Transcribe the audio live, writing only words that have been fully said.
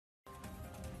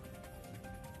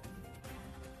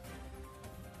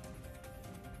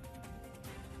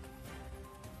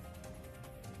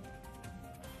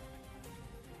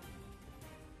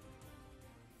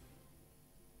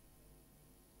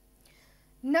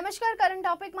નમસ્કાર, કરંટ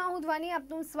ટોપિકમાં હું ધ્વની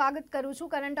આપનું સ્વાગત કરું છું।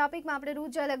 કરંટ ટોપિકમાં આપણે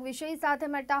રોજ અલગ વિષય સાથે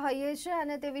મળતા હોઈએ છીએ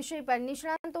અને તે વિષય પર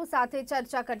નિષ્ણાંતો સાથે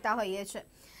ચર્ચા કરતા હોઈએ છીએ।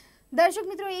 દર્શક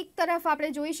મિત્રો, એક તરફ આપણે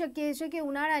જોઈ શકીએ છીએ કે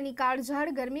ઉનાળાની કાળઝાળ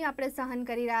ગરમી આપણે સહન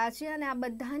કરી રહ્યા છીએ અને આ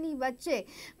બધાની વચ્ચે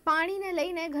પાણીને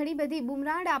લઈને ઘણી બધી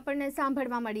બુમરાડ આપણને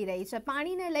સાંભળવા મળી રહી છે।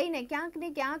 પાણીને લઈને ક્યાંક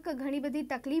ને ક્યાંક ઘણી બધી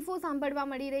તકલીફો સાંભળવા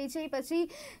મળી રહી છે। પછી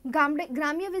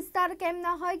ગ્રામ્ય વિસ્તાર કેમ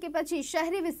ના હોય કે પછી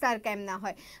શહેરી વિસ્તાર કેમ ના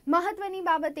હોય, મહત્વની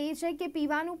બાબત એ છે કે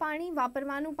પીવાનું પાણી,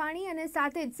 વાપરવાનું પાણી અને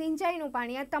સાથે જ સિંચાઈનું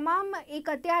પાણી, આ તમામ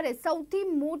એક અત્યારે સૌથી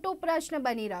મોટો પ્રશ્ન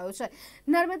બની રહ્યો છે।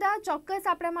 નર્મદા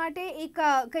ચોક્કસ આપણા માટે એક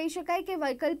કહી શકાય કે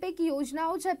વૈકલ્પિક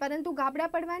યોજનાઓ છે, પરંતુ ગાબડા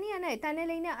પડવાની અને તેને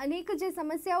લઈને અનેક જે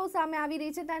સમસ્યાઓ સામે આવી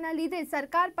રહી છે તેના લીધે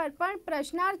સરકાર પર પણ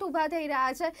પ્રશ્નાર્થ ઊભા થઈ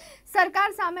રહ્યા છે।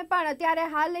 સરકાર સામે પણ અત્યારે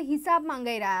હાલ હિસાબ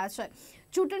માંગાઈ રહ્યા છે।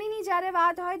 ચૂંટણીની જ્યારે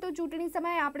વાત હોય તો ચૂંટણી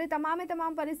સમયે આપણે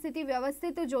તમામ પરિસ્થિતિ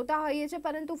વ્યવસ્થિત જોતા હોઈએ છીએ,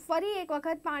 પરંતુ ફરી એક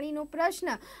વખત પાણીનો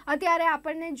પ્રશ્ન અત્યારે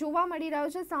આપણને જોવા મળી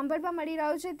રહ્યો છે, સાંભળવા મળી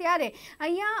રહ્યો છે। ત્યારે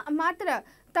અહીંયા માત્ર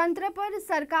તંત્ર પર,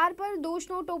 સરકાર પર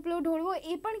દોષનો ટોપલો ઢોળવો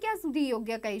એ પણ ક્યાં સુધી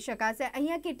યોગ્ય કહી શકાશે?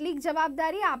 અહીંયા કેટલીક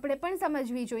જવાબદારી આપણે પણ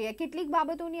સમજવી જોઈએ, કેટલીક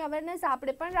બાબતોની અવેરનેસ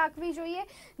આપણે પણ રાખવી જોઈએ।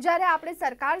 જ્યારે આપણે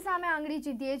સરકાર સામે આંગળી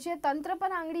ચીંધીએ છીએ, તંત્ર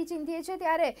પર આંગળી ચીંધીએ છીએ,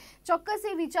 ત્યારે ચોક્કસ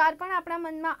એ વિચાર પણ આપણા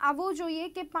મનમાં આવવો જોઈએ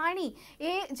કે પાણી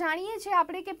એ જાણીએ છીએ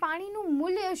આપણે કે પાણીનું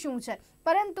મૂલ્ય શું છે,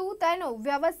 પરંતુ તેનો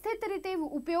વ્યવસ્થિત રીતે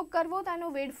ઉપયોગ કરવો, તેનો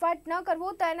વેડફાટ ન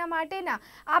કરવો, તેના માટેના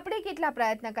આપણે કેટલા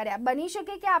પ્રયત્ન કર્યા। બની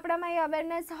શકે કે આપણામાં એ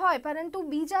અવેરનેસ હોય, પરંતુ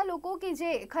બીજા લોકો કે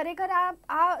જે ખરેખર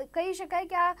આ કહી શકાય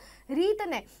કે આ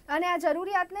રીતને અને આ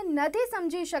જરૂરિયાતને નથી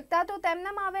સમજી શકતા, તો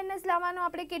તેમનામાં અવેરનેસ લાવવાનો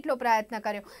આપણે કેટલો પ્રયત્ન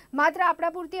કર્યો। માત્ર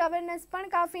આપણા પૂરતી અવેરનેસ પણ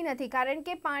કાફી નથી, કારણ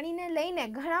કે પાણીને લઈને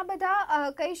ઘણા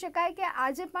બધા કહી શકાય કે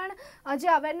આજે પણ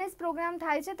જે અવેરનેસ પ્રોગ્રામ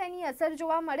થાય છે તેની અસર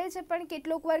જોવા મળે છે, પણ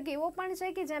કેટલોક વર્ગ એવો પણ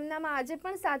છે કે જેમનામાં આજે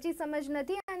પણ સાચી સમજ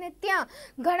નથી અને ત્યાં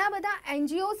ઘણા બધા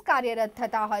એનજીઓઝ કાર્યરત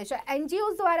થતા હોય છે,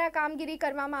 એનજીઓઝ દ્વારા કામગીરી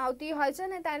કરવામાં આવતી હોય છે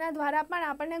અને તેના દ્વારા પણ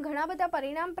આપણને ઘણા બધા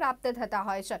પરિણામ પ્રાપ્ત થતા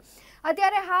હોય છે।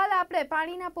 અત્યારે હાલ આપણે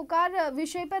પાણીના પુકાર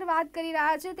વિષય પર વાત કરી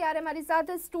રહ્યા છીએ, ત્યારે મારી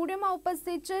સાથે સ્ટુડિયોમાં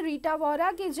ઉપસ્થિત છે રીટા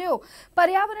વોરા, કે જેઓ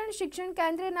પર્યાવરણ શિક્ષણ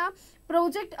કેન્દ્રના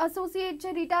પ્રોજેક્ટ એસોસિએટ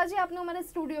છે। રીટાજી, આપનું મને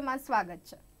સ્ટુડિયોમાં સ્વાગત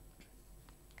છે।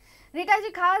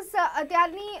 રીટાજી, ખાસ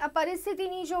અત્યારની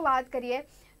પરિસ્થિતિની જો વાત કરીએ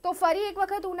તો ફરી એક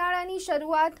વખત ઉનાળાની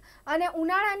શરૂઆત અને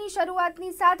ઉનાળાની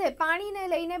શરૂઆતની સાથે પાણીને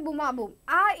લઈને બૂમાબૂમ,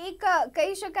 આ એક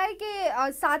કહી શકાય કે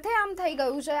સાથે આમ થઈ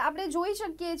ગયું છે। આપણે જોઈ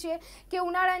શકીએ છીએ કે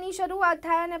ઉનાળાની શરૂઆત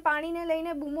થાય અને પાણીને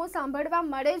લઈને બૂમો સાંભળવા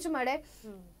મળે જ મળે।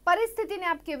 પરિસ્થિતિને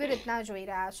આપ કેવી રીતના જોઈ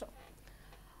રહ્યા છો?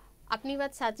 આપની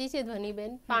વાત સાચી છે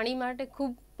ધ્વનીબેન, પાણી માટે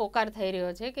ખૂબ પોકાર થઈ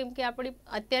રહ્યો છે, કેમ કે આપણે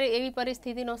અત્યારે એવી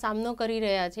પરિસ્થિતિનો સામનો કરી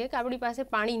રહ્યા છીએ કે આપણી પાસે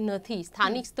પાણી નથી।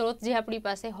 સ્થાનિક સ્ત્રોત જે આપણી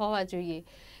પાસે હોવા જોઈએ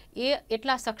એ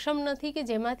એટલા સક્ષમ નથી કે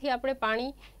જેમાંથી આપણે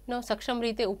પાણીનો સક્ષમ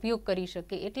રીતે ઉપયોગ કરી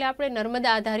શકીએ, એટલે આપણે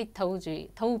નર્મદા આધારિત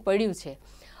થવું પડ્યું છે।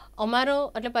 અમારો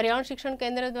એટલે પર્યાવરણ શિક્ષણ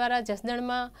કેન્દ્ર દ્વારા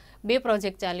જસદણમાં 2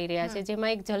 પ્રોજેક્ટ ચાલી રહ્યા છે,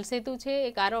 જેમાં એક જલસેતુ છે,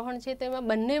 એક આરોહણ છે। તેમાં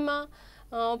બંનેમાં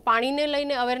પાણીને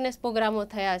લઈને અવેરનેસ પ્રોગ્રામો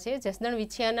થયા છે। જસદણ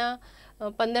વિછિયાના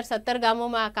 15-17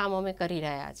 ગામોમાં આ કામ અમે કરી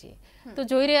રહ્યા છીએ। તો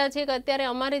જોઈ રહ્યા છીએ કે અત્યારે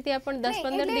અમારે ત્યાં પણ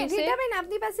 10-15 દિવસે રીટાબેન,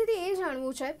 આપની પાસેથી એ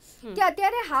જાણવું છે કે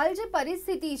અત્યારે હાલ જે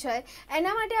પરિસ્થિતિ છે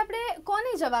એના માટે આપણે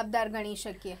કોને જવાબદાર ગણી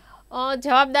શકીએ?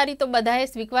 જવાબદારી તો બધાએ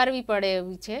સ્વીકારવી પડે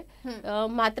એવી છે।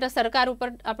 માત્ર સરકાર ઉપર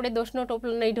આપણે દોષનો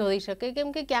ટોપલો નહીં ઢોળી શકીએ,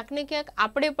 કેમ કે ક્યાંક ને ક્યાંક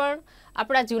આપણે પણ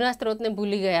આપણા જૂના સ્ત્રોતને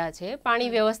ભૂલી ગયા છે,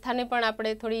 પાણી વ્યવસ્થાને પણ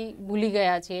આપણે થોડી ભૂલી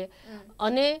ગયા છીએ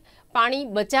અને પાણી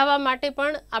બચાવવા માટે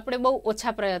પણ આપણે બહુ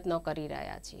ઓછા પ્રયત્નો કરી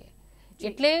રહ્યા છીએ,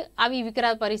 એટલે આવી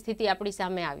વિકરાળ પરિસ્થિતિ આપણી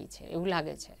સામે આવી છે એવું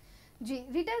લાગે છે। જી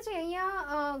રીટાજી,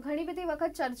 અહીંયા ઘણી બધી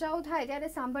વખત ચર્ચાઓ થાય ત્યારે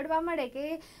સાંભળવા મળે કે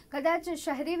કદાચ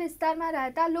શહેરી વિસ્તારમાં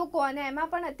રહેતા લોકો અને એમાં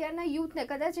પણ અત્યારના યુથને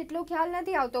કદાચ એટલો ખ્યાલ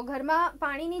નથી આવતો, ઘરમાં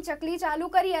પાણીની ચકલી ચાલુ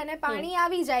કરી અને પાણી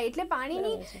આવી જાય, એટલે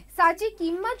પાણીની સાચી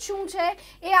કિંમત શું છે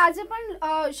એ આજે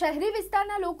પણ શહેરી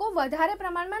વિસ્તારના લોકો વધારે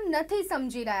પ્રમાણમાં નથી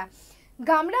સમજી રહ્યા।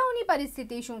 ગામડાઓની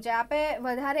પરિસ્થિતિ શું છે? આપે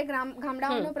વધારે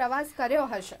ગામડાઓનો પ્રવાસ કર્યો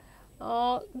હશે।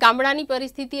 ગામડાની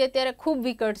પરિસ્થિતિ અત્યારે ખૂબ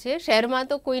વિકટ છે। શહેરમાં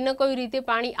તો કોઈ ને કોઈ રીતે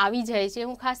પાણી આવી જાય છે।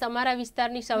 હું ખાસ અમારા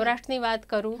વિસ્તારની સૌરાષ્ટ્રની વાત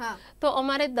કરું તો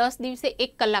અમારે 10 દિવસે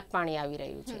 1 કલાક પાણી આવી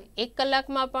રહ્યું છે। 1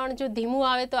 કલાકમાં પણ જો ધીમું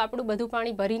આવે તો આપણું બધું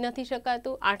પાણી ભરી નથી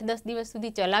શકાતું, 8-10 દિવસ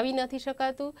સુધી ચલાવી નથી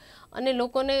શકાતું અને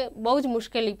લોકોને બહુ જ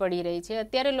મુશ્કેલી પડી રહી છે।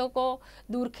 અત્યારે લોકો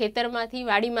દૂર ખેતરમાંથી,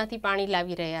 વાડીમાંથી પાણી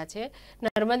લાવી રહ્યા છે।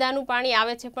 નર્મદાનું પાણી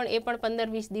આવે છે પણ એ પણ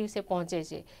 15-20 દિવસે પહોંચે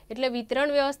છે, એટલે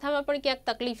વિતરણ વ્યવસ્થામાં પણ ક્યાંક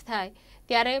તકલીફ થાય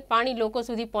ત્યારે પાણી લોકો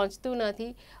સુધી પહોંચતું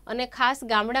નથી અને ખાસ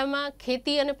ગામડામાં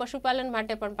ખેતી અને પશુપાલન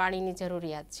માટે પણ પાણીની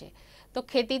જરૂરિયાત છે। તો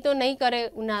ખેતી તો નહીં કરે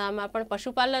ઉનાળામાં, પણ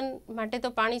પશુપાલન માટે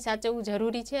તો પાણી સાચવવું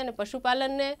જરૂરી છે અને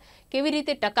પશુપાલનને કેવી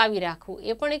રીતે ટકાવી રાખવું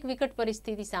એ પણ એક વિકટ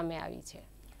પરિસ્થિતિ સામે આવી છે।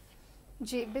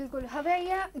 જી બિલકુલ. હવે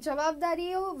અહીંયા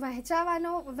જવાબદારીઓ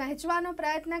વહેંચવાનો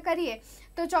પ્રયત્ન કરીએ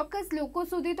તો ચોક્કસ લોકો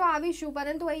સુધી તો આવીશું,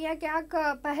 પરંતુ અહીંયા ક્યાંક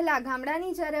પહેલા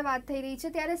ગામડાની જ્યારે વાત થઈ રહી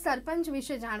છે ત્યારે સરપંચ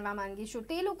વિશે જાણવા માંગીશું.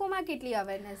 તે લોકોમાં કેટલી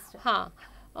અવેરનેસ છે? હા,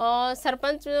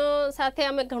 સરપંચ સાથે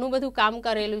અમે ઘણું બધું કામ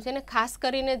કરેલું છે ને ખાસ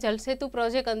કરીને જલસેતુ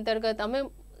પ્રોજેક્ટ અંતર્ગત અમે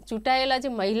ચૂંટાયેલા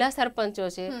જે મહિલા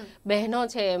સરપંચો છે, બહેનો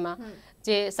છે, એમાં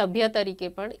જે સભ્ય તરીકે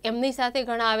પણ એમની સાથે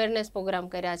ઘણા અવેરનેસ પ્રોગ્રામ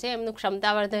કર્યા છે, એમનું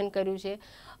ક્ષમતાવર્ધન કર્યું છે.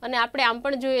 અને આપણે આમ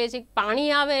પણ જોઈએ છીએ કે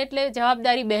પાણી આવે એટલે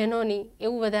જવાબદારી બહેનોની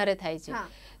એવું વધારે થાય છે.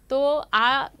 તો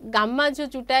આ ગામમાં જો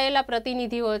ચૂંટાયેલા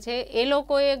પ્રતિનિધિઓ છે એ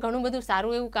લોકોએ ઘણું બધું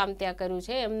સારું એવું કામ ત્યાં કર્યું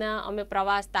છે. અમે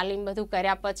પ્રવાસ તાલીમ બધું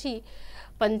કર્યા પછી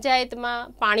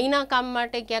પંચાયતમાં પાણીના કામ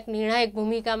માટે ક્યાંક નિર્ણાયક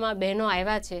ભૂમિકામાં બહેનો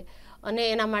આવ્યા છે અને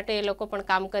એના માટે એ લોકો પણ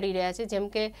કામ કરી રહ્યા છે. જેમ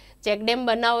કે ચેકડેમ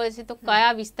બનાવવો છે તો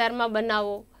કયા વિસ્તારમાં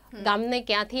બનાવવો, ગામને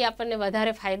ક્યાંથી આપણને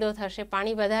વધારે ફાયદો થશે,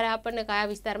 પાણી વધારે આપણને કયા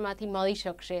વિસ્તારમાંથી મળી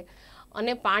શકશે,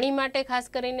 અને પાણી માટે ખાસ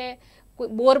કરીને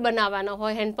કોઈ બોર બનાવવાનો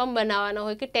હોય, હેન્ડપંપ બનાવવાનો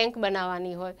હોય કે ટેન્ક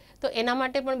બનાવવાની હોય તો એના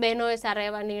માટે પણ બહેનોએ સારા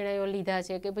એવા નિર્ણયો લીધા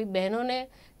છે કે ભાઈ બહેનોને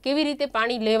કેવી રીતે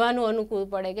પાણી લેવાનું અનુકૂળ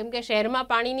પડે. કેમ કે શહેરમાં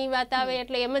પાણીની વાત આવે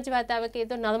એટલે એમ જ વાત આવે કે એ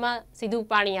તો નળમાં સીધું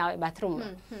પાણી આવે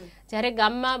બાથરૂમમાં, જ્યારે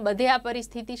ગામમાં બધે આ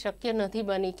પરિસ્થિતિ શક્ય નથી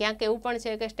બની. ક્યાંક એવું પણ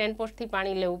છે કે સ્ટેન્ડ પોસ્ટથી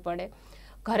પાણી લેવું પડે,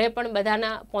 ઘરે પણ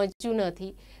બધાના પહોંચ્યું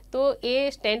નથી, તો એ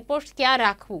સ્ટેન્ડ પોસ્ટ ક્યાં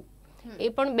રાખવું એ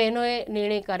પણ બહેનોએ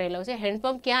નિર્ણય કરેલો છે.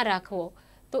 હેન્ડપંપ ક્યાં રાખવો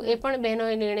તો એ પણ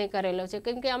બહેનોએ નિર્ણય કરેલો છે.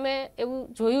 કેમ કે અમે એવું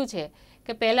જોયું છે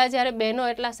કે પહેલાં જ્યારે બહેનો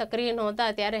એટલા સક્રિય નહોતા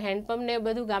ત્યારે હેન્ડપંપને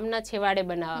બધું ગામના છેવાડે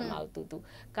બનાવવામાં આવતું હતું,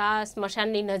 કાં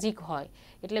સ્મશાનની નજીક હોય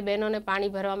એટલે બહેનોને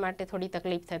પાણી ભરવા માટે થોડી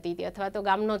તકલીફ થતી હતી, અથવા તો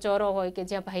ગામનો ચોરો હોય કે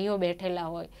જ્યાં ભાઈઓ બેઠેલા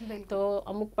હોય તો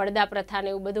અમુક પડદા પ્રથા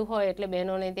ને એવું બધું હોય એટલે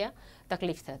બહેનોને ત્યાં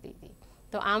તકલીફ થતી હતી.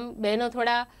 તો આમ બહેનો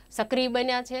થોડા સક્રિય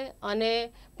બન્યા છે અને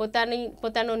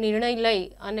પોતાનો નિર્ણય લઈ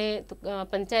અને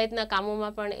પંચાયતના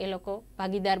કામોમાં પણ એ લોકો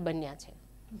ભાગીદાર બન્યા છે.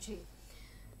 જી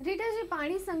રીટાજી,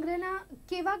 પાણી સંગ્રહના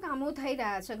કેવા કામો થઈ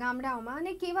રહ્યા છે ગામડાઓમાં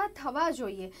અને કેવા થવા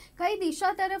જોઈએ? કઈ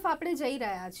દિશા તરફ આપણે જઈ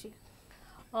રહ્યા છીએ?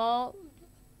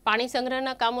 પાણી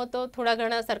સંગ્રહના કામો તો થોડા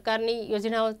ઘણા સરકારની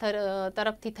યોજનાઓ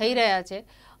તરફથી થઈ રહ્યા છે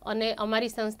અને અમારી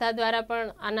સંસ્થા દ્વારા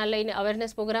પણ આના લઈને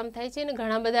અવેરનેસ પ્રોગ્રામ થાય છે અને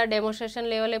ઘણા બધા ડેમોન્સ્ટ્રેશન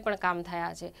લેવલે પણ કામ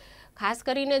થયા છે. ખાસ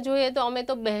કરીને જોઈએ તો અમે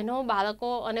તો બહેનો, બાળકો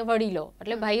અને વડીલો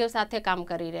એટલે ભાઈઓ સાથે કામ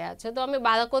કરી રહ્યા છે. તો અમે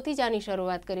બાળકોથી જ આની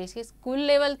શરૂઆત કરીએ છીએ. સ્કૂલ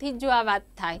લેવલથી જ જો આ વાત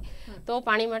થાય તો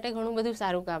પાણી માટે ઘણું બધું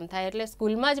સારું કામ થાય. એટલે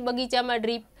સ્કૂલમાં જ બગીચામાં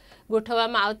ડ્રીપ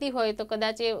ગોઠવવામાં આવતી હોય તો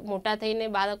કદાચ એ મોટા થઈને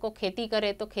બાળકો ખેતી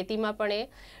કરે તો ખેતીમાં પણ એ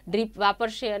ડ્રીપ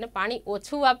વાપરશે અને પાણી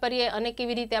ઓછું વાપરીએ અને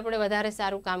કેવી રીતે આપણે વધારે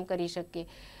સારું કામ કરી શકીએ.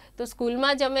 તો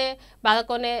સ્કૂલમાં જ અમે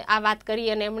બાળકોને આ વાત કરી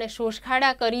અને એમણે શોષખાડા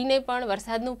કરીને પણ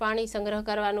વરસાદનું પાણી સંગ્રહ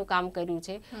કરવાનું કામ કર્યું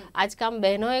છે. આ જ કામ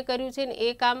બહેનોએ કર્યું છે ને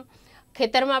એ કામ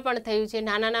ખેતરમાં પણ થયું છે.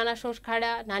 નાના નાના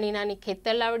શોષખાડા, નાની નાની ખેત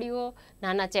તલાવડીઓ,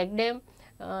 નાના ચેકડેમ,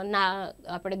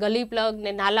 આપણે ગલી પ્લગ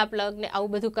ને નાલા પ્લગ ને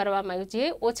આવું બધું કરવામાં આવ્યું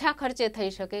જે ઓછા ખર્ચે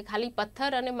થઈ શકે, ખાલી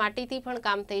પથ્થર અને માટીથી પણ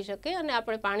કામ થઈ શકે અને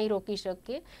આપણે પાણી રોકી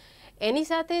શકીએ. એની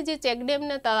સાથે જે ચેકડેમ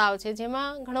ને તળાવ છે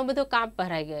જેમાં ઘણો બધો કાપ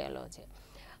ભરાઈ ગયેલો છે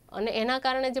અને એના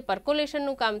કારણે જે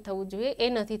પર્કોલેશનનું કામ થવું જોઈએ એ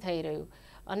નથી થઈ રહ્યું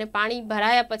અને પાણી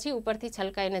ભરાયા પછી ઉપરથી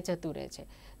છલકાઈને જતું રહે છે.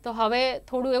 તો હવે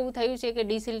થોડું એવું થયું છે કે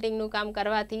ડિસિલ્ટિંગનું કામ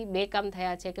કરવાથી બે કામ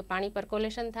થયા છે કે પાણી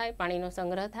પર્કોલેશન થાય, પાણીનો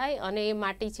સંગ્રહ થાય અને એ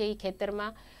માટી છે એ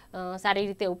ખેતરમાં સારી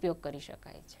રીતે ઉપયોગ કરી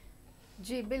શકાય છે.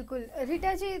 જી બિલકુલ.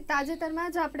 રીટાજી,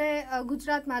 તાજેતરમાં જ આપણે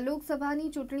ગુજરાતમાં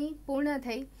લોકસભાની ચૂંટણી પૂર્ણ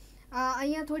થઈ.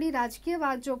 અહીંયા થોડી રાજકીય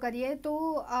વાત જો કરીએ તો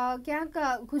ક્યાંક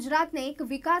ગુજરાતને એક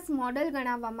વિકાસ મોડેલ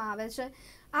ગણાવવામાં આવે છે.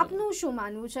 આપનું શું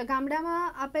માનવું છે?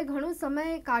 ગામડામાં આપે ઘણો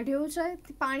સમય કાઢ્યો છે,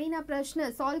 પાણીના પ્રશ્ન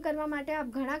સોલ્વ કરવા માટે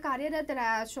આપ ઘણા કાર્યરત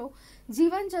રહ્યા છો.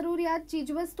 જીવન જરૂરિયાત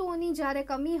ચીજવસ્તુઓની જ્યારે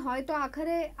કમી હોય તો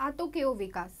આખરે આ તો કેવો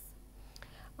વિકાસ?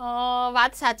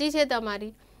 વાત સાચી છે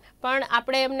તમારી, પણ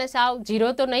આપણે એમને સાવ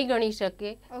ઝીરો તો નહીં ગણી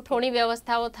શકીએ. થોડી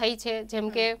વ્યવસ્થાઓ થઈ છે,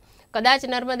 જેમ કે કદાચ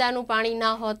નર્મદાનું પાણી ના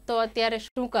હોત તો અત્યારે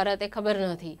શું કરત એ ખબર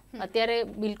નથી. અત્યારે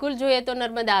બિલકુલ જોઈએ તો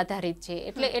નર્મદા આધારિત છે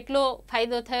એટલે એટલો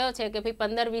ફાયદો થયો છે કે ભાઈ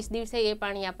 15-20 દિવસે એ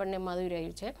પાણી આપણને મળી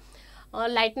રહ્યું છે.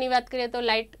 લાઇટની વાત કરીએ તો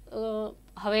લાઇટ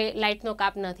હવે લાઇટનો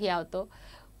કાપ નથી આવતો,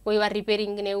 કોઈ વાર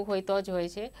રિપેરિંગ ને એવું હોય તો જ હોય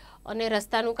છે અને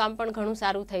રસ્તાનું કામ પણ ઘણું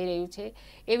સારું થઈ રહ્યું છે.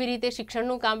 એવી રીતે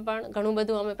શિક્ષણનું કામ પણ ઘણું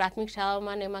બધું અમે પ્રાથમિક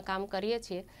શાળાઓમાં ને એમાં કામ કરીએ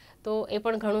છીએ તો એ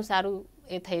પણ ઘણું સારું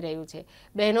એ થઈ રહ્યું છે.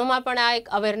 બહેનોમાં પણ આ એક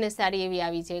અવેરનેસ સારી એવી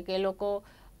આવી છે કે લોકો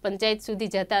પંચાયત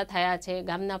સુધી જતા થયા છે,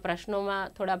 ગામના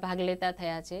પ્રશ્નોમાં થોડા ભાગ લેતા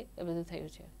થયા છે, એ બધું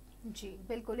થયું છે. જી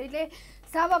બિલકુલ. એટલે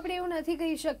સાવ આપણે એવું નથી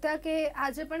કહી શકતા કે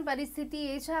આજે પણ પરિસ્થિતિ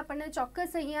એ છે. આપણને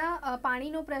ચોક્કસ અહીંયા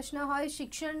પાણીનો પ્રશ્ન હોય,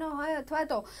 શિક્ષણનો હોય અથવા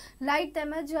તો લાઇટ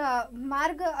તેમજ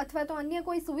માર્ગ અથવા તો અન્ય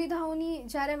કોઈ સુવિધાઓની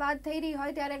જ્યારે વાત થઈ રહી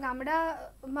હોય ત્યારે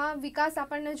ગામડામાં વિકાસ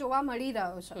આપણને જોવા મળી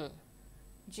રહ્યો છે.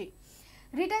 જી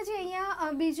રીટાજી,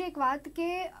 અહીંયા બીજી એક વાત કે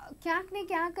ક્યાંક ને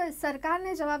ક્યાંક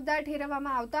સરકારને જવાબદાર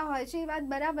ઠેરવવામાં આવતા હોય છે, એ વાત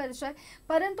બરાબર છે,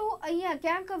 પરંતુ અહીંયા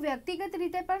ક્યાંક વ્યક્તિગત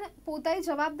રીતે પણ પોતાની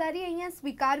જવાબદારી અહીંયા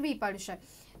સ્વીકારવી પડશે.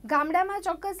 ગામડામાં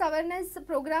ચોક્કસ અવેરનેસ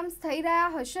પ્રોગ્રામ્સ થઈ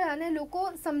રહ્યા હશે અને લોકો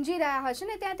સમજી રહ્યા હશે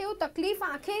ને ત્યાં તેઓ તકલીફ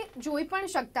આંખે જોઈ પણ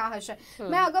શકતા હશે.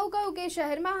 મેં અગાઉ કહ્યું કે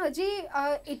શહેરમાં હજી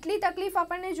એટલી તકલીફ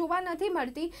આપણને જોવા નથી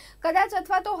મળતી, કદાચ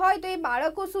અથવા તો હોય તો એ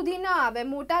બાળકો સુધી ન આવે,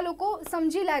 મોટા લોકો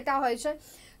સમજી લેતા હોય છે.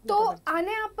 તો આને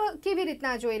આપ કેવી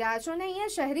રીતના જોઈ રહ્યા છો? અને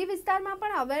અહીંયા શહેરી વિસ્તારમાં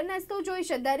પણ અવેરનેસ તો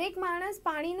જોઈશે. દરેક માણસ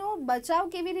પાણીનો બચાવ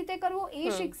કેવી રીતે કરવો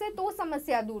એ શીખશે તો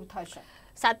સમસ્યા દૂર થશે.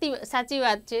 સાચી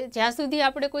વાત છે. જ્યાં સુધી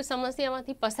આપણે કોઈ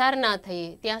સમસ્યામાંથી પસાર ના થઈએ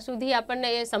ત્યાં સુધી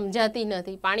આપણને એ સમજાતી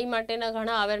નથી. પાણી માટેના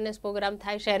ઘણા અવેરનેસ પ્રોગ્રામ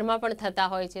થાય, શહેરમાં પણ થતા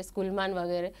હોય છે, સ્કૂલમાં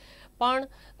વગેરે, પણ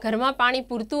ઘરમાં પાણી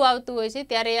પૂરતું આવતું હોય છે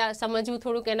ત્યારે આ સમજવું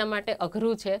થોડુંક એના માટે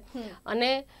અઘરું છે.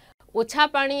 અને ઓછા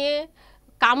પાણીએ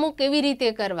કામો કેવી રીતે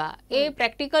કરવા એ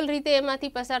પ્રેક્ટિકલ રીતે એમાંથી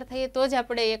પસાર થઈએ તો જ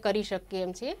આપણે એ કરી શકીએ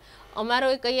એમ છીએ.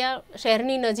 અમારો એક અહીંયા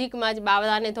શહેરની નજીકમાં જ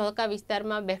બાવળા અને ધોળકા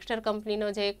વિસ્તારમાં બેક્સ્ટર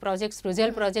કંપનીનો જે એક પ્રોજેક્ટ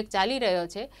સૃજલ પ્રોજેક્ટ ચાલી રહ્યો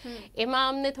છે, એમાં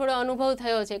અમને થોડો અનુભવ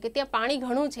થયો છે કે ત્યાં પાણી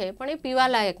ઘણું છે પણ એ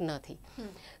પીવાલાયક નથી.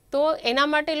 તો એના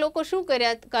માટે લોકો શું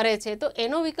કરે છે, તો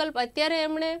એનો વિકલ્પ અત્યારે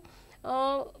એમણે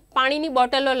પાણીની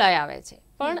બોટલો લઈ આવે છે,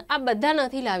 પણ આ બધા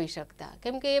નથી લાવી શકતા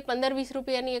કેમ કે એ 15-20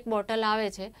 રૂપિયાની એક બોટલ આવે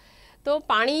છે. તો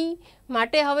પાણી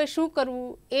માટે હવે શું કરવું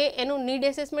એ એનું નીડ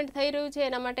એસેસમેન્ટ થઈ રહ્યું છે,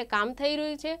 એના માટે કામ થઈ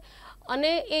રહ્યું છે.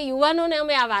 અને એ યુવાનોને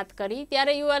અમે આ વાત કરી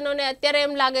ત્યારે યુવાનોને અત્યારે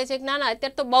એમ લાગે છે કે ના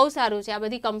અત્યારે તો બહુ સારું છે, આ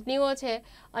બધી કંપનીઓ છે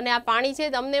અને આ પાણી છે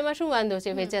તમને એમાં શું વાંધો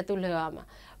છે વેચાતું લેવામાં.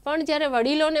 પણ જ્યારે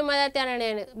વડીલોને મળ્યા ત્યારે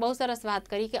એણે બહુ સરસ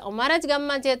વાત કરી કે અમારા જ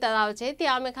ગામમાં જે તળાવ છે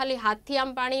ત્યાં અમે ખાલી હાથથી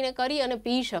આમ પાણીને કરી અને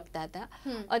પી શકતા હતા.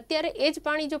 અત્યારે એ જ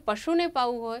પાણી જો પશુને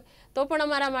પાવું હોય તો પણ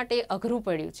અમારા માટે અઘરું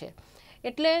પડ્યું છે.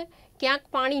 એટલે ક્યાંક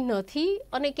પાણી નથી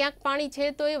અને ક્યાંક પાણી છે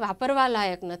તો એ વાપરવા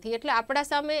લાયક નથી. એટલે આપણા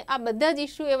સામે આ બધા જ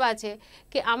ઇસ્યુ એવા છે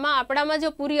કે આમાં આપણામાં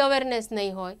જો પૂરી અવેરનેસ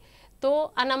નહીં હોય તો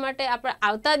આના માટે આપણા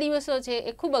આવતા દિવસો છે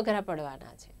એ ખૂબ અઘરા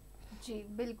પડવાના છે. જી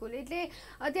બિલકુલ. એટલે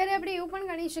અત્યારે આપણે એવું પણ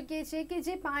ગણી શકીએ છીએ કે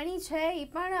જે પાણી છે એ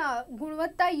પણ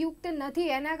ગુણવત્તાયુક્ત નથી,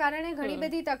 એના કારણે ઘણી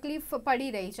બધી તકલીફ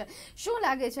પડી રહી છે. શું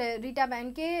લાગે છે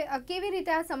રીટાબેન કે કેવી રીતે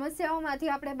આ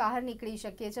સમસ્યાઓમાંથી આપણે બહાર નીકળી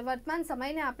શકીએ છીએ? વર્તમાન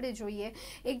સમયને આપણે જોઈએ,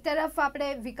 એક તરફ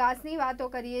આપણે વિકાસની વાતો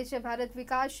કરીએ છીએ, ભારત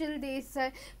વિકાસશીલ દેશ છે,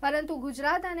 પરંતુ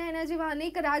ગુજરાત અને એના જેવા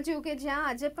અનેક રાજ્યો કે જ્યાં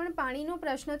આજે પણ પાણીનો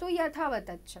પ્રશ્ન તો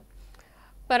યથાવત જ છે.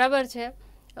 બરાબર છે.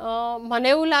 મને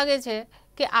એવું લાગે છે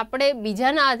કે આપણે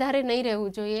બીજાના આધારે નહીં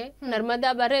રહેવું જોઈએ.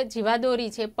 નર્મદા બારે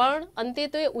જીવાદોરી છે પણ અંતે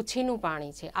તો એ ઉછીનું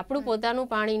પાણી છે, આપણું પોતાનું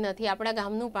પાણી નથી, આપણા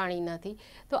ગામનું પાણી નથી.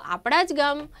 તો આપણા જ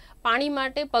ગામ પાણી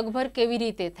માટે પગભર કેવી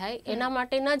રીતે થાય એના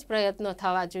માટેના જ પ્રયત્નો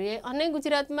થવા જોઈએ. અને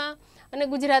ગુજરાતમાં અને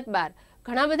ગુજરાત બહાર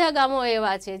ઘણા બધા ગામો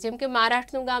એવા છે, જેમ કે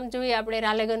મહારાષ્ટ્રનું ગામ જોઈએ આપણે,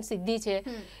 રાલેગન સિદ્ધિ છે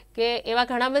કે એવા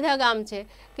ઘણા બધા ગામ છે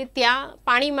કે ત્યાં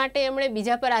પાણી માટે એમણે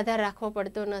બીજા પર આધાર રાખવો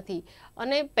પડતો નથી.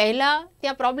 અને પહેલાં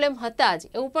ત્યાં પ્રોબ્લેમ હતા જ,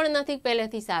 એવું પણ નથી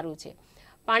પહેલેથી સારું છે.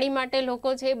 પાણી માટે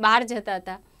લોકો છે બહાર જતા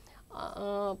હતા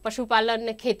પશુપાલન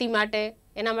ને ખેતી માટે,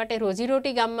 એના માટે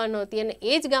રોજીરોટી ગામમાં નહોતી અને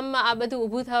એ જ ગામમાં આ બધું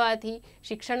ઊભું થવાથી,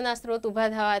 શિક્ષણના સ્ત્રોત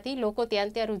ઊભા થવાથી લોકો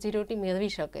ત્યાં રોજીરોટી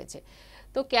મેળવી શકે છે.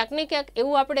 તો ક્યાંક ને ક્યાંક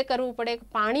એવું આપણે કરવું પડે કે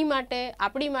પાણી માટે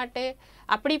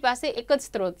આપણી પાસે એક જ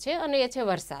સ્ત્રોત છે અને એ છે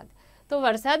વરસાદ. તો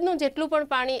વરસાદનું જેટલું પણ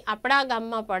પાણી આપણા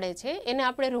ગામમાં પડે છે એને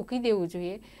આપણે રોકી દેવું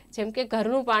જોઈએ. જેમ કે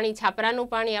ઘરનું પાણી, છાપરાનું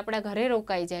પાણી આપણા ઘરે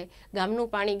રોકાઈ જાય, ગામનું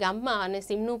પાણી ગામમાં અને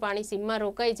સીમનું પાણી સીમમાં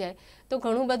રોકાઈ જાય તો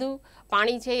ઘણું બધું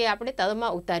પાણી છે એ આપણે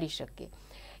તળમાં ઉતારી શકીએ.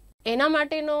 એના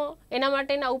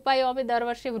માટેના ઉપાયો અમે દર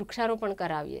વર્ષે વૃક્ષારોપણ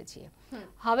કરાવીએ છીએ.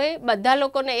 હવે બધા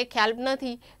લોકોને એ ખ્યાલ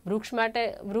નથી,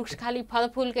 વૃક્ષ ખાલી ફળ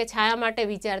ફૂલ કે છાયા માટે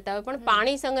વિચારતા હોય, પણ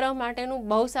પાણી સંગ્રહ માટેનું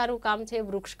બહુ સારું કામ છે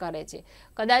વૃક્ષ કરે છે.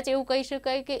 કદાચ એવું કહી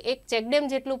શકાય કે એક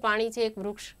ચેકડેમ જેટલું પાણી છે એક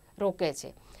વૃક્ષ રોકે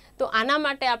છે. તો આના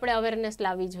માટે આપણે અવેરનેસ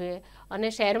લાવવી જોઈએ અને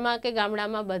શહેરમાં કે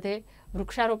ગામડામાં બધે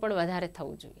વૃક્ષારોપણ વધારે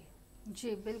થવું જોઈએ.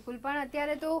 જી બિલકુલ. પણ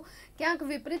અત્યારે તો ક્યાંક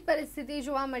વિપરીત પરિસ્થિતિ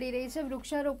જોવા મળી રહી છે.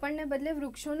 વૃક્ષારોપણને બદલે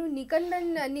વૃક્ષોનું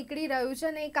નિકંદન નીકળી રહ્યું છે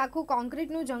અને એક આખું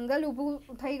કોન્ક્રીટનું જંગલ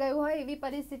ઊભું થઈ ગયું હોય એવી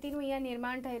પરિસ્થિતિનું અહીંયા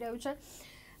નિર્માણ થઈ રહ્યું છે.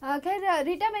 ખેર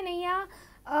રીટાબેન,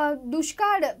 અહીંયા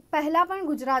દુષ્કાળ પહેલાં પણ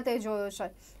ગુજરાતે જોયો છે.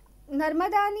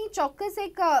 નર્મદાની ચોક્કસ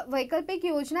એક વૈકલ્પિક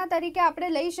યોજના તરીકે આપણે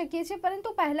લઈ શકીએ છીએ,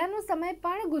 પરંતુ પહેલાંનો સમય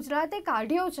પણ ગુજરાતે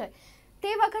કાઢ્યો છે.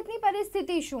 તે વખતની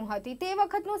પરિસ્થિતિ શું હતી? તે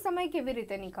વખતનો સમય કેવી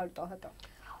રીતે નીકળતો હતો?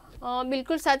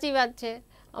 બિલકુલ સાચી વાત છે.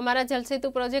 અમારા જલસેતુ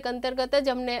પ્રોજેક્ટ અંતર્ગત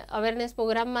જ અમને અવેરનેસ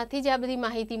પ્રોગ્રામમાંથી જ આ બધી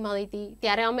માહિતી મળી હતી.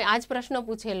 ત્યારે અમે આ જ પ્રશ્ન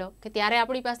પૂછેલો કે ત્યારે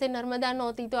આપણી પાસે નર્મદા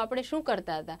નહોતી તો આપણે શું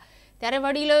કરતા હતા. ત્યારે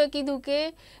વડીલોએ કીધું કે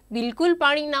બિલકુલ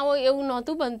પાણી ના હોય એવું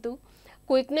નહોતું બનતું.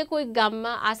 કોઈકને કોઈક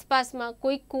ગામમાં આસપાસમાં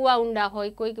કોઈક કૂવા ઊંડા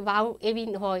હોય, કોઈક વાવ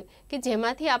એવી હોય કે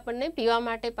જેમાંથી આપણને પીવા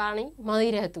માટે પાણી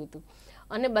મળી રહેતું હતું.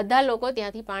 અને બધા લોકો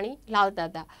ત્યાંથી પાણી લાવતા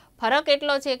હતા. ફરક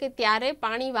એટલો છે કે ત્યારે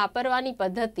પાણી વાપરવાની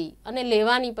પદ્ધતિ અને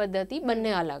લેવાની પદ્ધતિ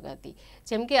બંને અલગ હતી.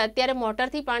 જેમ કે અત્યારે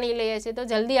મોટરથી પાણી લઈએ છીએ તો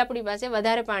જલ્દી આપણી પાસે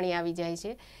વધારે પાણી આવી જાય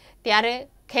છે. ત્યારે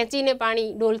ખેંચીને પાણી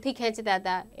ડોલથી ખેંચતા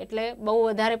હતા એટલે બહુ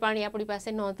વધારે પાણી આપણી પાસે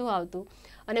નહોતું આવતું,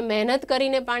 અને મહેનત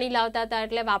કરીને પાણી લાવતા હતા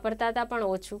એટલે વાપરતા હતા પણ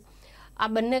ઓછું. આ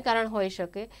બંને કારણ હોઈ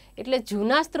શકે. એટલે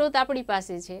જૂના સ્ત્રોત આપણી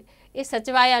પાસે છે એ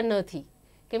સચવાયા નથી,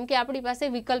 કેમ કે આપણી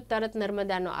પાસે વિકલ્પ તરત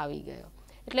નર્મદાનો આવી ગયો.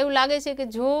 એટલે એવું લાગે છે કે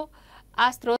જો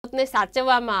આ સ્ત્રોતને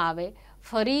સાચવવામાં આવે,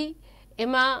 ફરી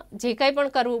એમાં જે કંઈ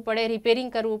પણ કરવું પડે,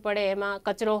 રિપેરિંગ કરવું પડે, એમાં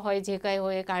કચરો હોય જે કંઈ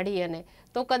હોય એ કાઢી અને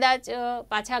તો કદાચ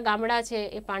પાછા ગામડા છે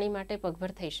એ પાણી માટે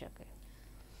પગભર થઈ શકે.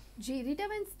 જી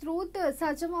રીટાબેન, સ્ત્રોત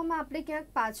સાચવવામાં આપણે ક્યાંક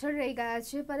પાછળ રહી ગયા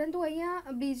છીએ, પરંતુ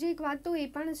અહીંયા બીજી એક વાત તો એ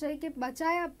પણ છે કે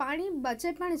પાણી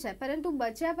બચે પણ છે, પરંતુ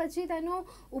બચ્યા પછી તેનો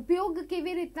ઉપયોગ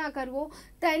કેવી રીતના કરવો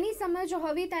તેની સમજ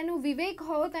હોવી, તેનું વિવેક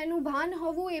હોવો, તેનું ભાન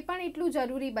હોવું એ પણ એટલું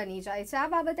જરૂરી બની જાય છે. આ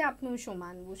બાબતે આપનું શું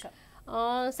માનવું છે?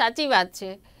 સાચી વાત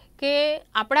છે કે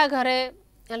આપણા ઘરે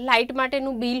લાઇટ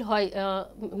માટેનું બિલ હોય,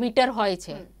 મીટર હોય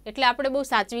છે, એટલે આપણે બહુ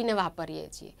સાચવીને વાપરીએ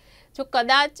છીએ. જો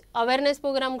કદાચ અવેરનેસ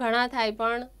પ્રોગ્રામ ઘણા થાય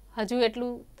પણ હજુ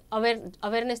એટલું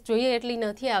અવેરનેસ જોઈએ એટલી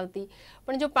નથી આવતી,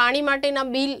 પણ જો પાણી માટેના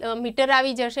બિલ મીટર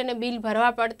આવી જશે ને બિલ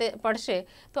ભરવા પડશે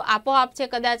તો આપોઆપ છે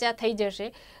કદાચ આ થઈ જશે.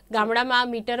 ગામડામાં આ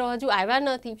મીટરો હજુ આવ્યા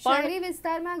નથી, પણ શહેરી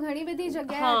વિસ્તારમાં ઘણી બધી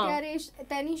જગ્યાએ અત્યારે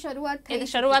તેની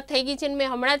શરૂઆત થઈ ગઈ છે.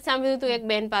 મેં હમણાં જ સાંભળ્યું હતું એક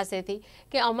બેન પાસેથી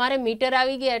કે અમારે મીટર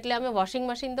આવી ગયા એટલે અમે વોશિંગ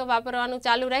મશીન તો વાપરવાનું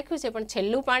ચાલુ રાખ્યું છે, પણ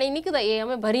છેલ્લું પાણી નીકળે એ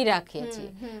અમે ભરી રાખીએ છીએ.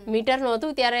 મીટર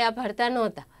નહોતું ત્યારે આ ભરતા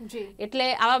નહોતા. એટલે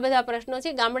આવા બધા પ્રશ્નો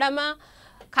છે. ગામડામાં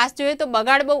ખાસ જોઈએ તો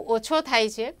બગાડ બહુ ઓછો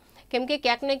થાય છે, કેમ કે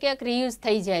ક્યાંક ને ક્યાંક રીયુઝ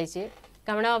થઈ જાય છે.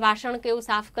 ગામડામાં વાસણ કેવું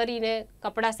સાફ કરીને,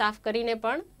 કપડાં સાફ કરીને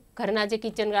પણ ઘરના જે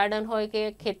કિચન ગાર્ડન હોય કે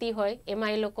ખેતી હોય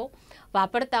એમાં એ લોકો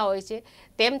વાપરતા હોય છે.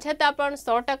 તેમ છતાં પણ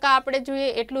 100% આપણે જોઈએ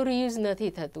એટલું રીયુઝ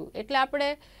નથી થતું. એટલે આપણે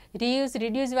રીયુઝ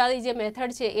રિડ્યુસવાળી જે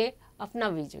મેથડ છે એ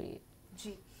અપનાવવી જોઈએ.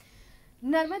 જી,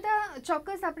 નર્મદા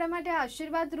ચોક્કસ આપણા માટે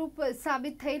આશીર્વાદ રૂપ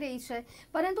સાબિત થઈ રહી છે,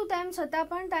 પરંતુ તેમ છતાં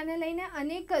પણ તેને લઈને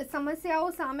અનેક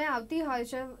સમસ્યાઓ સામે આવતી હોય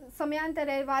છે.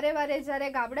 સમયાંતરે વારે જ્યારે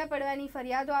ગાબડા પડવાની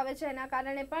ફરિયાદો આવે છે એના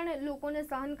કારણે પણ લોકોને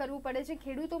સહન કરવું પડે છે.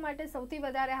 ખેડૂતો માટે સૌથી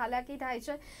વધારે હાલાકી થાય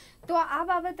છે. તો આ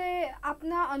બાબતે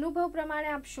આપના અનુભવ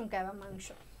પ્રમાણે આપ શું કહેવા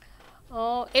માંગશો?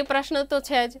 એ પ્રશ્ન તો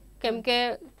છે જ, કેમ કે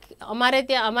અમારે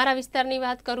ત્યાં અમારા વિસ્તારની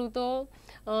વાત કરું તો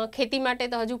ખેતી માટે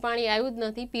તો હજુ પાણી આવ્યું જ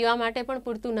નથી, પીવા માટે પણ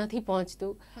પૂરતું નથી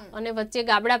પહોંચતું, અને વચ્ચે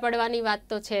ગાબડા પડવાની વાત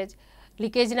તો છે જ.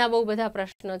 લીકેજના બહુ બધા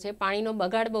પ્રશ્નો છે, પાણીનો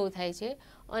બગાડ બહુ થાય છે,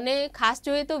 અને ખાસ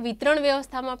જોઈએ તો વિતરણ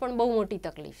વ્યવસ્થામાં પણ બહુ મોટી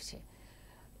તકલીફ છે.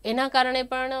 એના કારણે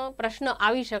પણ પ્રશ્ન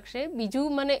આવી શકશે.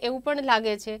 બીજું મને એવું પણ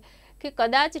લાગે છે કે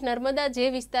કદાચ નર્મદા જે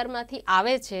વિસ્તારમાંથી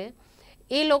આવે છે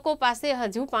એ લોકો પાસે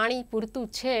હજુ પાણી પૂરતું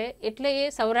છે એટલે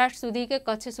એ સૌરાષ્ટ્ર સુધી કે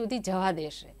કચ્છ સુધી જવા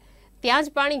દેશે. ત્યાં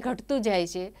જ પાણી ઘટતું જાય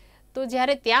છે, તો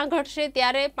જ્યારે ત્યાં ઘટશે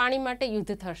ત્યારે પાણી માટે યુદ્ધ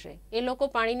થશે. એ લોકો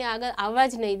પાણીને આગળ આવવા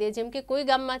જ નહીં દે. જેમ કે કોઈ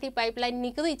ગામમાંથી પાઇપલાઇન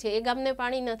નીકળી છે, એ ગામને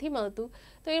પાણી નથી મળતું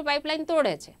તો એ પાઇપલાઇન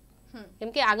તોડે છે,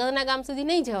 કેમ કે આગળના ગામ સુધી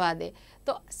નહીં જવા દે.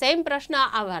 તો સેમ પ્રશ્ન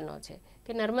આવવાનો છે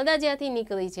કે નર્મદા જ્યાંથી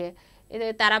નીકળી છે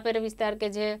એ તારાપેર વિસ્તાર કે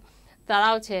જે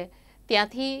તળાવ છે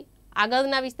ત્યાંથી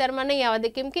આગળના વિસ્તારમાં નહીં આવવા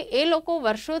દે, કેમ કે એ લોકો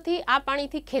વર્ષોથી આ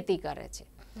પાણીથી ખેતી કરે છે.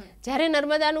 જ્યારે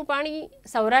નર્મદાનું પાણી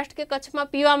સૌરાષ્ટ્ર કે કચ્છમાં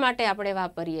પીવા માટે આપણે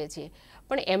વાપરીએ છીએ,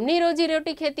 પણ એમની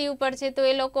રોજીરોટી ખેતી ઉપર છે, તો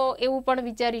એ લોકો એવું પણ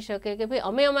વિચારી શકે કે ભાઈ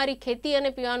અમે અમારી ખેતી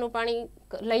અને પીવાનું પાણી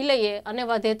લઈ લઈએ અને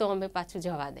વધે તો અમે પાછું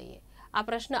જવા દઈએ. આ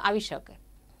પ્રશ્ન આવી શકે.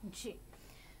 જી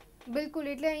બિલકુલ.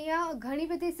 એટલે અહીંયા ઘણી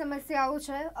બધી સમસ્યાઓ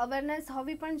છે, અવેરનેસ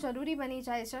હોવી પણ જરૂરી બની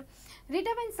જાય છે.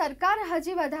 રીટાબેન, સરકાર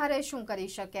હજી વધારે શું કરી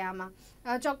શકે આમાં?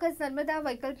 ચોક્કસ નર્મદા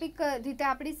વૈકલ્પિક રીતે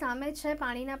આપણી સામે છે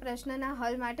પાણીના પ્રશ્નના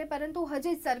હલ માટે, પરંતુ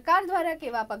હજી સરકાર દ્વારા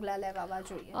કેવા પગલાં લેવા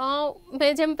જોઈએ?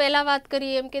 મેં જેમ પહેલા વાત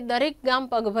કરી એમ કે દરેક ગામ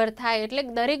પગભર થાય, એટલે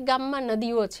દરેક ગામમાં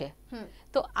નદીઓ છે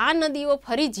તો આ નદીઓ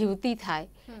ફરી જીવતી થાય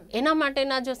એના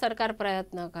માટેના જો સરકાર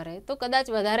પ્રયત્ન કરે તો કદાચ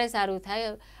વધારે સારું થાય.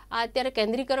 આ અત્યારે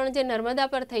કેન્દ્રીકરણ જે નર્મદા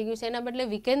પર થઈ ગયું છે એના બદલે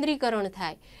વિકેન્દ્રીકરણ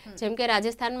થાય. જેમ કે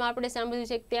રાજસ્થાનમાં આપણે સાંભળ્યું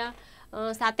છે કે ત્યાં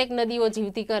 7 નદીઓ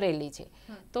જીવતી કરેલી છે,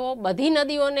 તો બધી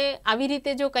નદીઓને આવી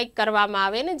રીતે જો કંઈક કરવામાં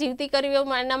આવે ને જીવતી કરવી,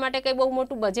 એના માટે કંઈ બહુ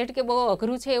મોટું બજેટ કે બહુ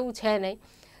અઘરું છે એવું છે નહીં.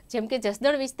 જેમ કે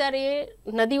જસદણ વિસ્તાર એ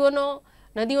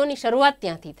નદીઓની શરૂઆત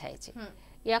ત્યાંથી થાય છે.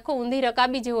 એ આખો ઊંધી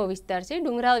રકાબી જેવો વિસ્તાર છે,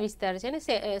 ડુંગરાળ વિસ્તાર છે ને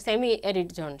સેમી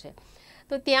એરિડ ઝોન છે.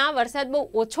 તો ત્યાં વરસાદ બહુ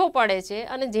ઓછો પડે છે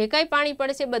અને જે કાંઈ પાણી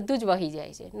પડે છે બધું જ વહી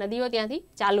જાય છે. નદીઓ ત્યાંથી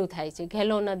ચાલુ થાય છે,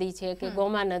 ઘેલો નદી છે કે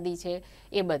ગોમા નદી છે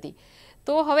એ બધી.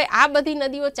 તો હવે આ બધી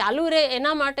નદીઓ ચાલુ રહે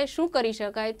એના માટે શું કરી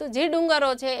શકાય? તો જે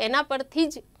ડુંગરો છે એના પરથી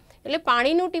જ, એટલે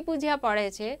પાણીનું ટીપું જ્યાં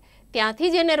પડે છે ત્યાંથી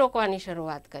જ એને રોકવાની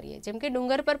શરૂઆત કરીએ. જેમ કે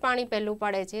ડુંગર પર પાણી પહેલું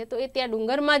પડે છે તો એ ત્યાં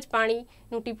ડુંગરમાં જ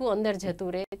પાણીનું ટીપું અંદર જતું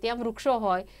રહે, ત્યાં વૃક્ષો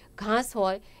હોય, ઘાસ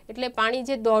હોય, એટલે પાણી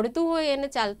જે દોડતું હોય એને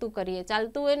ચાલતું કરીએ,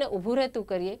 ચાલતું હોય એને ઊભું રહેતું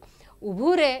કરીએ,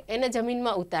 ઊભું રહે એને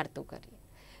જમીનમાં ઉતારતું કરીએ,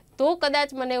 તો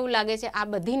કદાચ મને એવું લાગે છે આ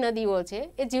બધી નદીઓ છે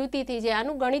એ જીવતી થઈ જાય.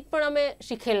 આનું ગણિત પણ અમે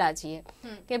શીખેલા છીએ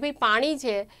કે ભાઈ પાણી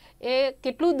છે એ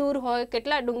કેટલું દૂર હોય,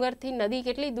 કેટલા ડુંગરથી નદી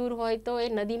કેટલી દૂર હોય તો એ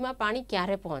નદીમાં પાણી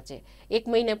ક્યારે પહોંચે, 1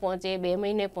 મહિને પહોંચે, 2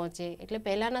 મહિને પહોંચે. એટલે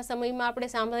પહેલાંના સમયમાં આપણે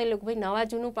સાંભળેલું કે ભાઈ નવા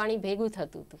જૂનું પાણી ભેગું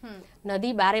થતું હતું,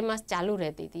 નદી 12 માસ ચાલુ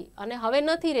રહેતી હતી, અને હવે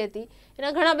નથી રહેતી.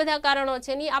 એના ઘણા બધા કારણો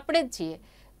છે ને આપણે જ છીએ,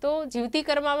 તો જીવતી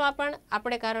કરવામાં પણ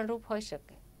આપણે કારણરૂપ હોઈ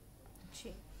શકે.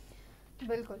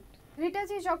 બિલકુલ.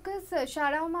 રીટાજી, ચોક્કસ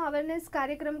શાળાઓમાં અવેરનેસ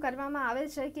કાર્યક્રમ કરવામાં આવે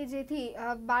છે કે જેથી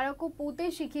બાળકો પોતે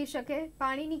શીખી શકે,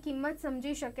 પાણીની કિંમત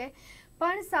સમજી શકે,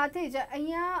 પણ સાથે જ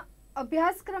અહીંયા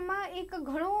અભ્યાસક્રમમાં એક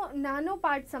ઘણો નાનો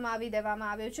પાર્ટ સમાવી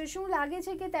દેવામાં આવ્યો છે. શું લાગે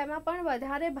છે કે તેમાં પણ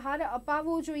વધારે ભાર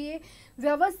અપાવવો જોઈએ,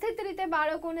 વ્યવસ્થિત રીતે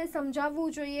બાળકોને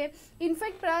સમજાવવું જોઈએ?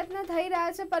 ઇનફેક્ટ પ્રયત્ન થઈ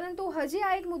રહ્યા છે, પરંતુ હજી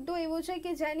આ એક મુદ્દો એવો છે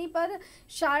કે જેની પર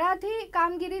શાળાથી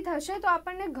કામગીરી થશે તો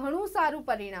આપણને ઘણું સારું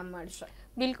પરિણામ મળશે.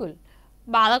 બિલકુલ,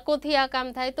 બાળકોથી આ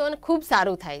કામ થાય તો ખૂબ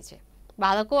સારું થાય છે.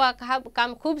 બાળકો આ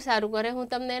કામ ખૂબ સારું કરે. હું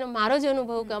તમને એનો મારો જ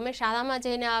અનુભવ કે અમે શાળામાં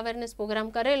જઈને અવેરનેસ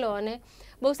પ્રોગ્રામ કરેલો અને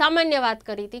બહુ સામાન્ય વાત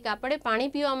કરી હતી કે આપણે પાણી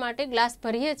પીવા માટે ગ્લાસ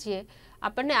ભરીએ છીએ,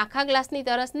 આપણને આખા ગ્લાસની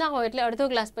તરસ ના હોય એટલે અડધો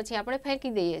ગ્લાસ પછી આપણે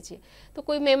ફેંકી દઈએ છીએ. તો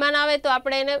કોઈ મહેમાન આવે તો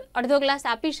આપણે એને અડધો ગ્લાસ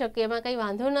આપી શકીએ, એમાં કંઈ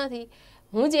વાંધો નથી.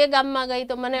 હું જે ગામમાં ગઈ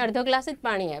તો મને અડધો ગ્લાસ જ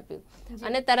પાણી આપ્યું,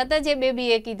 અને તરત જ એ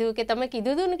બેબીએ કીધું કે તમે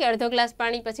કીધું હતું ને કે અડધો ગ્લાસ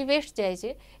પાણી પછી વેસ્ટ જાય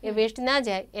છે, એ વેસ્ટ ના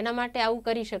જાય એના માટે આવું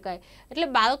કરી શકાય. એટલે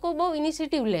બાળકો બહુ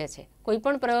ઇનિશિયેટિવ લે છે. કોઈ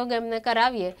પણ પ્રયોગ એમને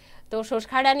કરાવીએ તો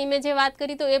શોષખાડાની મેં જે વાત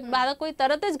કરી તો એ બાળકોએ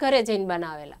તરત જ ઘરે જઈને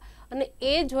બનાવેલા, અને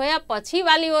એ જોયા પછી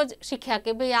વાલીઓ જ શીખ્યા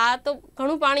કે ભાઈ આ તો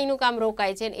ઘણું પાણીનું કામ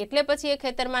રોકાય છે, એટલે પછી એ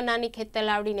ખેતરમાં નાની ખેત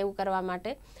તલાવડીને એવું કરવા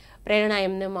માટે પ્રેરણા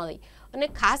એમને મળી. અને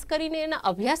ખાસ કરીને એના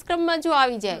અભ્યાસક્રમમાં જો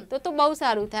આવી જાય તો બહુ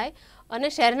સારું થાય, અને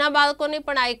શહેરના બાળકોને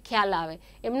પણ આ એક ખ્યાલ આવે.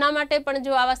 એમના માટે પણ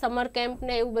જો આવા સમર કેમ્પ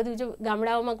ને એવું બધું જો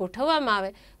ગામડાઓમાં ગોઠવવામાં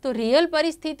આવે તો રિયલ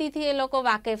પરિસ્થિતિથી એ લોકો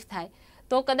વાકેફ થાય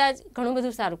તો કદાચ ઘણું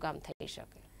બધું સારું કામ થઈ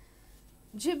શકે.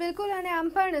 જી બિલકુલ. અને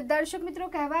આમ પણ દર્શક મિત્રો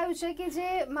કહેવાયું છે કે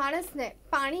જે માણસને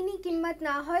પાણીની કિંમત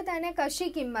ના હોય તેને કશી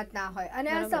કિંમત ના હોય,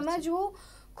 અને આ સમજવું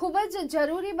ખૂબ જ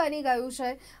જરૂરી બની ગયું છે.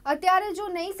 અત્યારે જો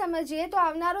નહીં સમજીએ તો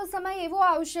આવનારો સમય એવો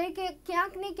આવશે કે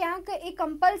ક્યાંક ને ક્યાંક એ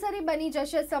કમ્પલસરી બની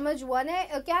જશે સમજવું,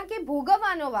 અને ક્યાંક એ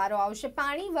ભોગવવાનો વારો આવશે.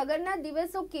 પાણી વગરના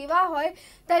દિવસો કેવા હોય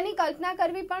તેની કલ્પના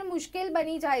કરવી પણ મુશ્કેલ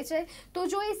બની જાય છે. તો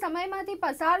જો એ સમયમાંથી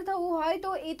પસાર થવું હોય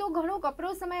તો એ તો ઘણો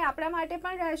કપરો સમય આપણા માટે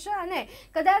પણ રહેશે, અને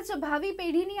કદાચ ભાવિ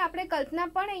પેઢીની આપણે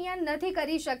કલ્પના પણ અહીંયા નથી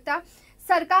કરી શકતા.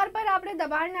 સરકાર પર આપણે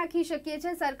દબાણ નાખી શકીએ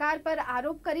છીએ, સરકાર પર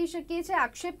આરોપ કરી શકીએ છીએ,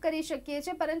 આક્ષેપ કરી શકીએ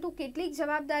છીએ, પરંતુ કેટલીક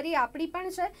જવાબદારી આપણી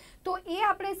પણ છે. તો એ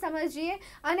આપણે સમજીએ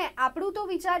અને આપણું તો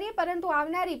વિચારીએ, પરંતુ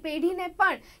આવનારી પેઢીને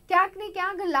પણ ક્યાંક ને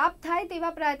ક્યાંક લાભ થાય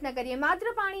તેવા પ્રયત્ન કરીએ.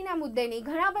 માત્ર પાણીના મુદ્દે નહીં,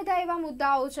 ઘણા બધા એવા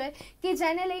મુદ્દાઓ છે કે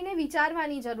જેને લઈને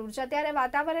વિચારવાની જરૂર છે. અત્યારે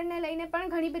વાતાવરણને લઈને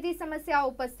પણ ઘણી બધી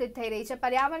સમસ્યાઓ ઉપસ્થિત થઈ રહી છે,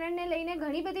 પર્યાવરણને લઈને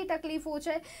ઘણી બધી તકલીફો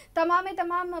છે. તમામે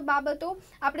તમામ બાબતો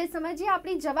આપણે સમજીએ,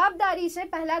 આપણી જવાબદારી છે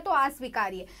પહેલાં તો આ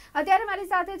સ્વીકારીએ. અત્યારે મારી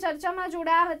સાથે ચર્ચામાં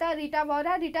જોડાયા હતા રીટા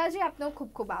વોરા. રીટાજી, આપનો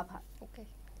ખૂબ ખૂબ આભાર.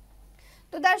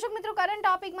 તો દર્શક મિત્રો, કરંટ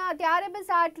ટોપિકમાં અત્યારે બસ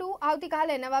આટલું.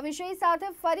 આવતીકાલે નવા વિષય સાથે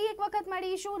ફરી એક વખત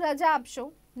મળીશું. રજા આપશો.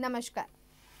 નમસ્કાર.